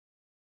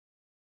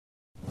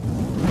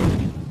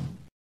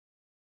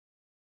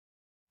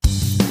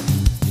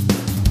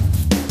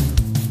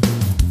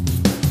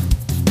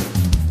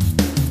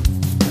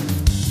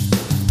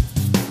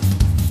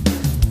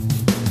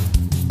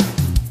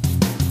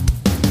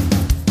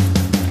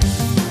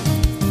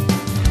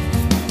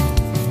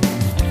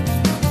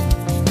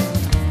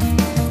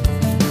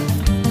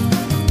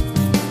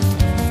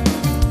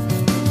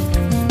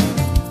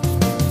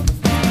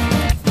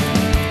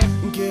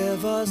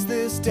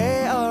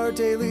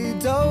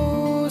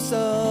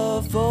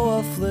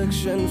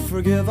affliction,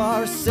 forgive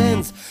our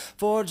sins.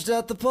 Forged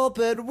at the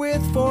pulpit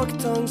with forked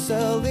tongue,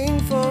 selling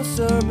faux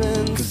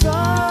sermons. 'Cause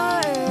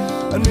I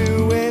am a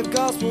new wave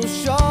gospel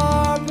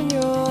sharp, and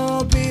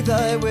you'll be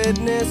thy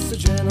witness, a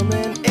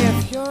gentleman.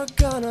 If you're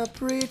gonna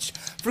preach,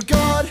 for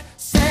God's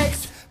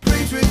sakes,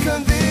 preach with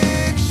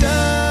conviction.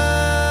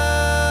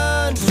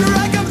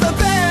 Strike up the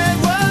band,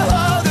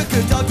 whoa, the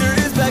conductor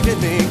is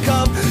beckoning.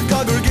 Come,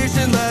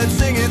 congregation, let's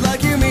sing it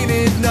like you mean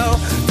it. No,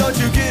 don't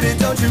you get it,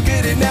 don't you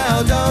get it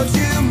now, don't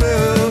you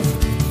move.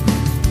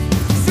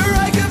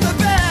 Strike up the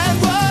band,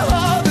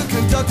 whoa, the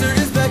conductor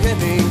is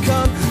beckoning.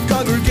 Come,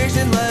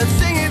 congregation, let's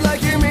sing it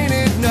like you mean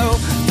it. No,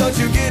 don't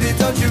you get it,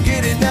 don't you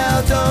get it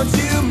now, don't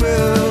you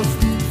move.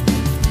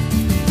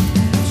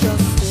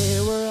 Just stay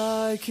where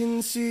I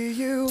can see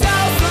you.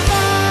 Down the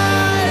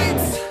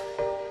lights.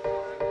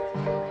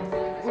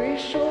 We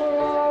sure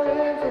are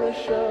in for the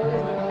show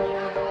tonight.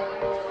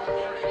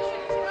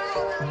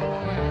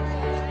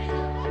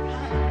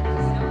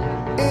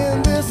 In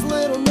this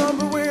little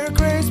number we're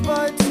graced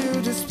by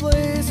two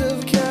displays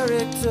of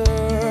character.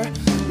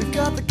 We've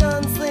got the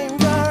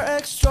gunslinger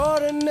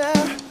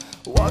extraordinaire,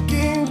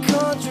 walking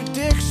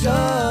contradiction.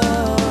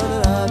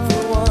 And I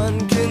for one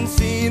can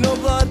see no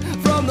blood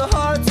from the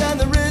heart and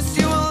the wrist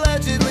you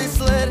allegedly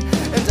slit.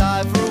 And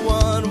I for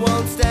one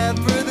won't stand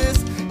for this.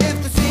 If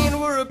the scene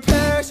were a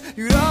parish,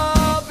 you'd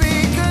all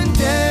be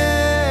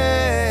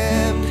condemned.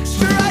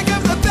 Strike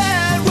up the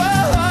band,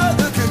 whoa,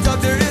 the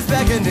conductor is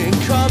beckoning.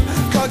 Come,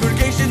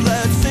 congregation,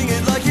 let's sing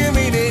it like you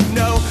mean it.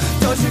 No,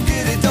 don't you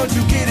get it, don't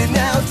you get it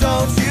now,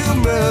 don't you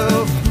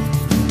move.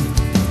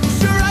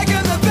 Strike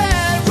up the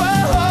band,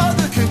 whoa,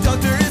 the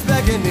conductor is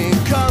beckoning.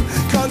 Come,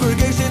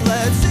 congregation,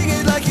 let's sing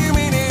it like you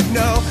mean it.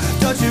 No,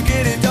 don't you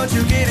get it, don't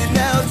you get it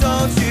now,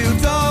 don't you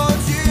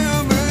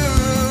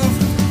move.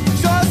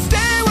 Just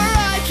stay where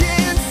I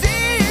can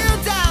see you,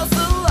 douse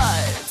the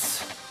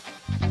lights.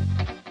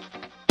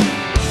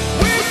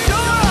 We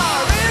sure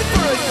are in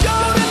for a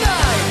show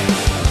tonight.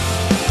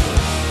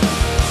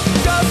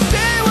 Just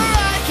stay where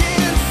I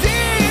can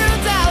see you,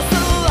 douse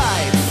the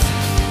lights.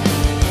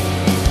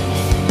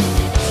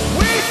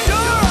 We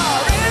sure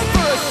are in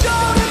for a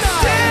show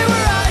tonight. Stay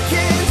where I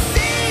can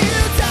see you,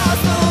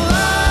 douse the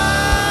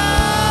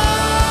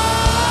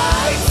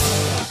lights.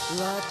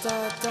 La da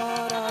da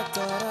da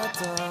da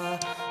da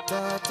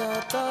da da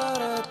da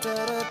da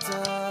da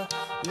da.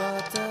 La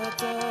da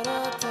da da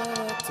da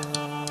da.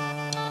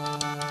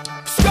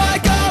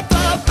 Strike up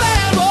the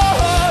band,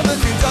 whoa, the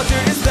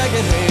conductor is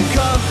beckoning.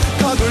 Come,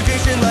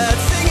 congregation,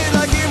 let's sing it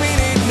like you mean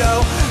it. No,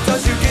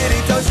 don't you get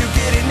it, don't you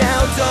get it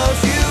now, don't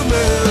you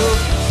move.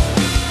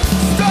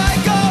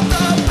 Strike up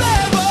the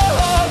band,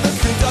 whoa, the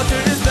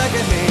conductor is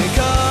beckoning.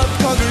 Come,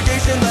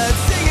 congregation,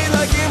 let's sing it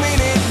like you mean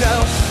it.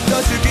 No,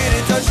 don't you get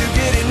it, don't you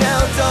get it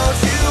now, don't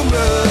you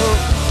move.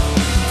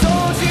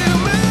 Don't you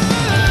move.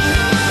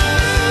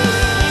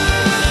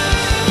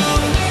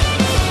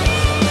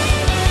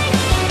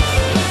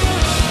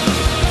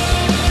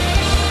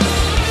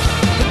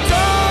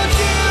 Don't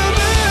you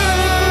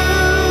move.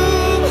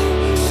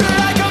 Should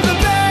I